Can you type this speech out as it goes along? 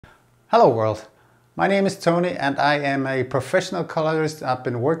Hello world, my name is Tony and I am a professional colorist. I've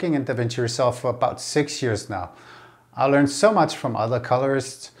been working in Davinci Resolve for about 6 years now. I learned so much from other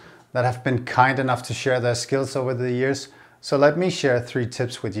colorists that have been kind enough to share their skills over the years. So let me share 3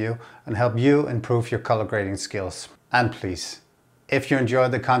 tips with you and help you improve your color grading skills. And please, if you enjoy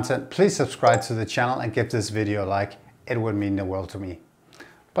the content, please subscribe to the channel and give this video a like. It would mean the world to me.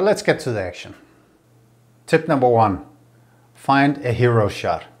 But let's get to the action. Tip number 1, find a hero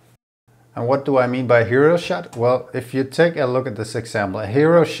shot. And what do I mean by hero shot? Well, if you take a look at this example, a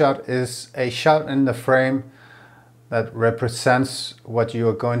hero shot is a shot in the frame that represents what you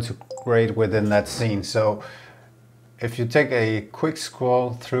are going to grade within that scene. So if you take a quick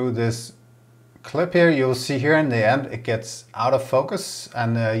scroll through this clip here, you'll see here in the end it gets out of focus,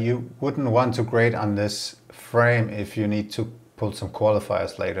 and you wouldn't want to grade on this frame if you need to pull some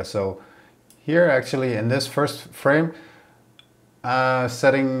qualifiers later. So here actually in this first frame,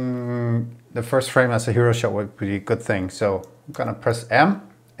 setting the first frame as a hero shot would be a good thing. So I'm gonna press M,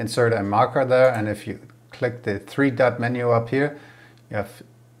 insert a marker there, and if you click the 3-dot menu up here, you have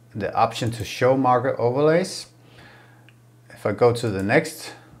the option to show marker overlays. If I go to the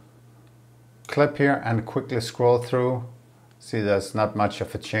next clip here and quickly scroll through, see there's not much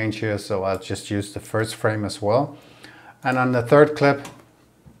of a change here, so I'll just use the first frame as well. And on the third clip,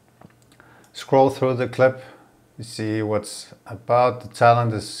 scroll through the clip. You see what's about. The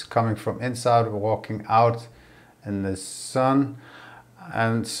talent is coming from inside, walking out in the sun.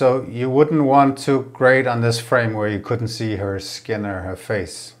 And so you wouldn't want to grade on this frame where you couldn't see her skin or her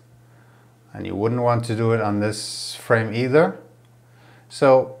face. And you wouldn't want to do it on this frame either.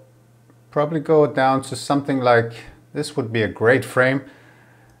 So probably go down to something like, this would be a great frame.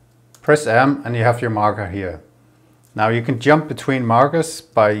 Press M and you have your marker here. Now you can jump between markers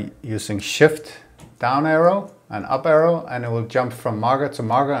by using Shift down arrow and up arrow, and it will jump from marker to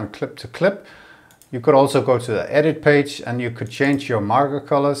marker and clip to clip. You could also go to the edit page and you could change your marker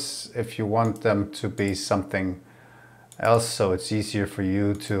colors if you want them to be something else, so it's easier for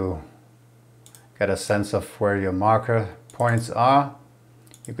you to get a sense of where your marker points are.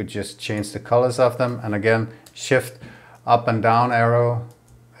 You could just change the colors of them, and again Shift up and down arrow,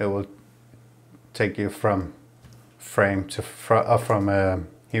 it will take you from frame to from a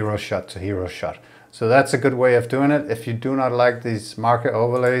hero shot to hero shot. So that's a good way of doing it. If you do not like these marker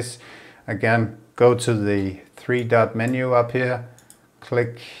overlays, again, go to the 3-dot menu up here,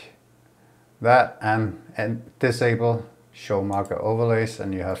 click that and disable show marker overlays,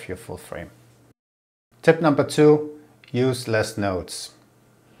 and you have your full frame. Tip number 2, use less nodes.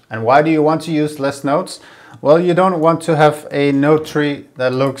 And why do you want to use less nodes? Well, you don't want to have a node tree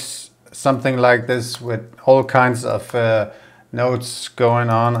that looks something like this with all kinds of nodes going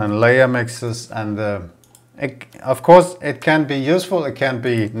on and layer mixes, and of course it can be useful, it can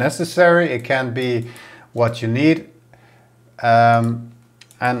be necessary, it can be what you need, and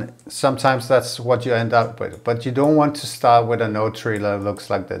sometimes that's what you end up with. But you don't want to start with a node tree that looks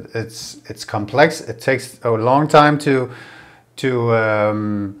like that. It's complex, it takes a long time to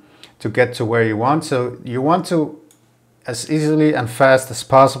get to where you want. So you want to, as easily and fast as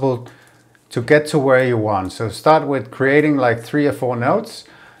possible, to get to where you want. So start with creating like 3 or 4 nodes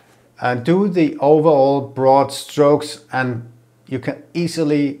and do the overall broad strokes, and you can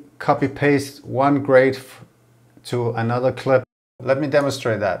easily copy paste one grade to another clip. Let me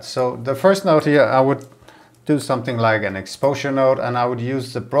demonstrate that. So the first node here, I would do something like an exposure node, and I would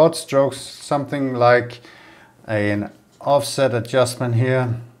use the broad strokes, something like an offset adjustment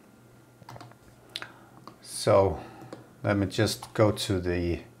here. So let me just go to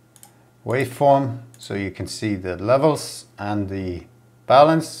the waveform so you can see the levels and the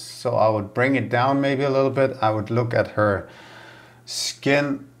balance. So I would bring it down maybe a little bit. I would look at her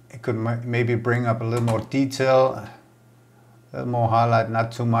skin. It could maybe bring up a little more detail, a little more highlight,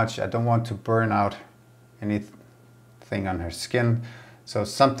 not too much. I don't want to burn out anything on her skin. So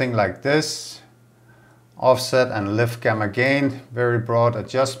something like this. Offset and lift gamma gain, very broad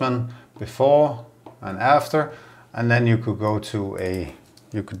adjustment before and after. And then you could go to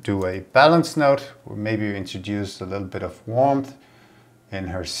you could do a balance node, or maybe you introduce a little bit of warmth in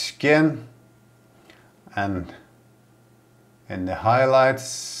her skin and in the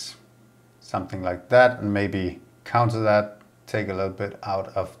highlights, something like that, and maybe counter that, take a little bit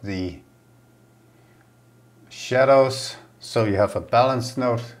out of the shadows, so you have a balance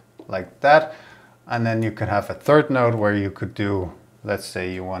node like that. And then you can have a third node where you could do, let's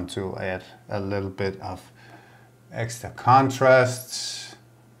say you want to add a little bit of extra contrast,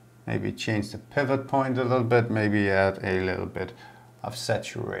 maybe change the pivot point a little bit, maybe add a little bit of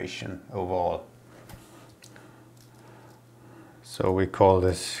saturation overall. So we call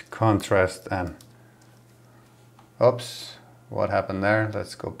this contrast and, oops, what happened there?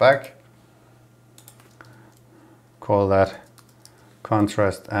 Let's go back. Call that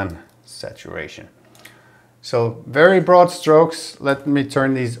contrast and saturation. So very broad strokes. Let me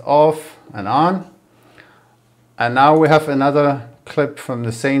turn these off and on. And now we have another clip from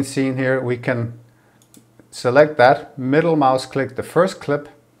the same scene here. We can select that, middle mouse click the first clip,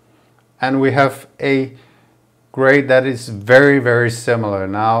 and we have a grade that is very, very similar.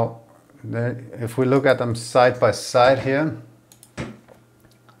 Now, if we look at them side by side here,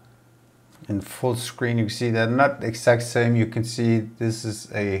 in full screen, you can see they're not the exact same. You can see this is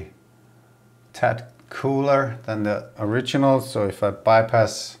a tad cooler than the original. So if I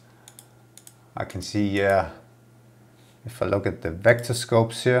bypass, I can see, yeah, if I look at the vector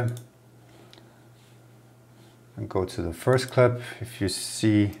scopes here and go to the first clip, if you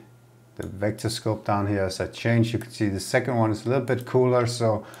see the vector scope down here as I change, you can see the second one is a little bit cooler,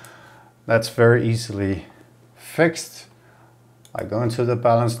 so that's very easily fixed. I go into the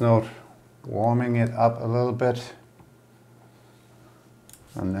balance node, warming it up a little bit,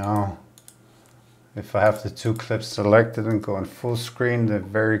 and now if I have the two clips selected and go in full screen, they're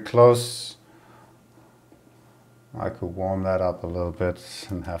very close. I could warm that up a little bit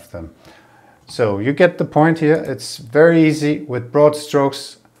and have them. So you get the point here. It's very easy with broad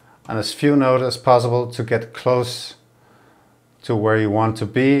strokes and as few nodes as possible to get close to where you want to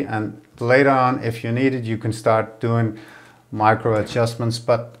be. And later on, if you need it, you can start doing micro adjustments,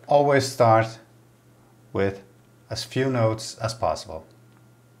 but always start with as few nodes as possible.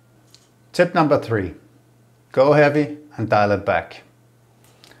 Tip number 3, go heavy and dial it back.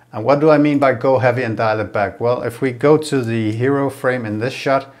 And what do I mean by go heavy and dial it back? Well, if we go to the hero frame in this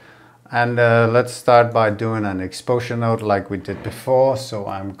shot, and let's start by doing an exposure node like we did before. So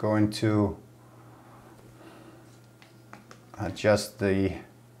I'm going to adjust the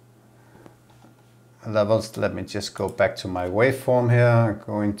levels. Let me just go back to my waveform here. I'm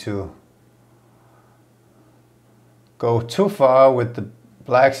going to go too far with the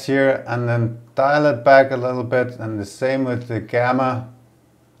blacks here and then dial it back a little bit, and the same with the gamma.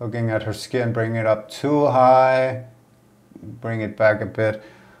 Looking at her skin, bring it up too high, bring it back a bit,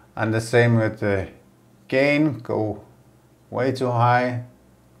 and the same with the gain, go way too high,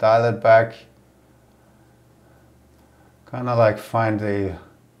 dial it back, kind of like find a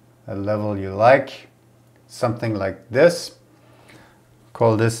level you like, something like this.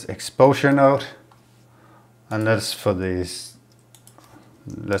 Call this exposure node, and let's for this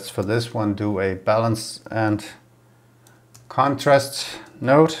one do a balance and contrast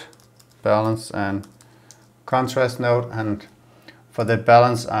node, balance and contrast node, and for the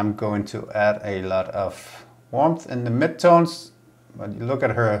balance I'm going to add a lot of warmth in the midtones. But you look at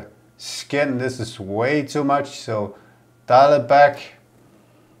her skin, this is way too much, so dial it back,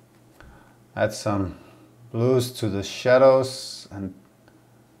 add some blues to the shadows, and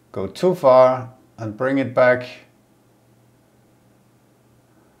go too far and bring it back,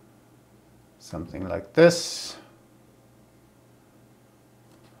 something like this.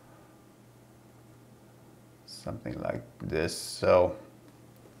 Something like this. So,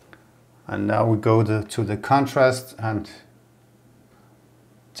 and now we go to the contrast and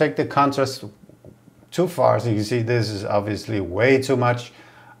take the contrast too far. So you can see this is obviously way too much,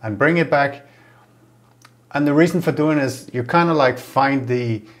 and bring it back. And the reason for doing is you kind of like find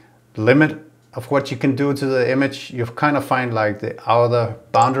the limit of what you can do to the image. You kind of find like the outer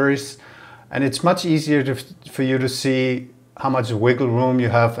boundaries, and it's much easier for you to see how much wiggle room you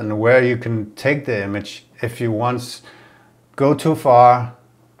have and where you can take the image. If you once go too far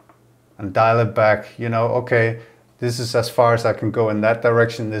and dial it back, you know, okay, this is as far as I can go in that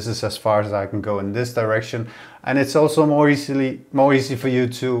direction, this is as far as I can go in this direction. And it's also more easy for you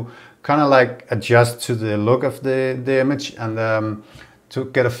to kind of like adjust to the look of the image, and to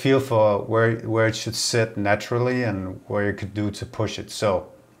get a feel for where it should sit naturally and where you could do to push it.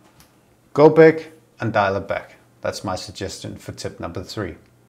 So go big and dial it back. That's my suggestion for tip number 3.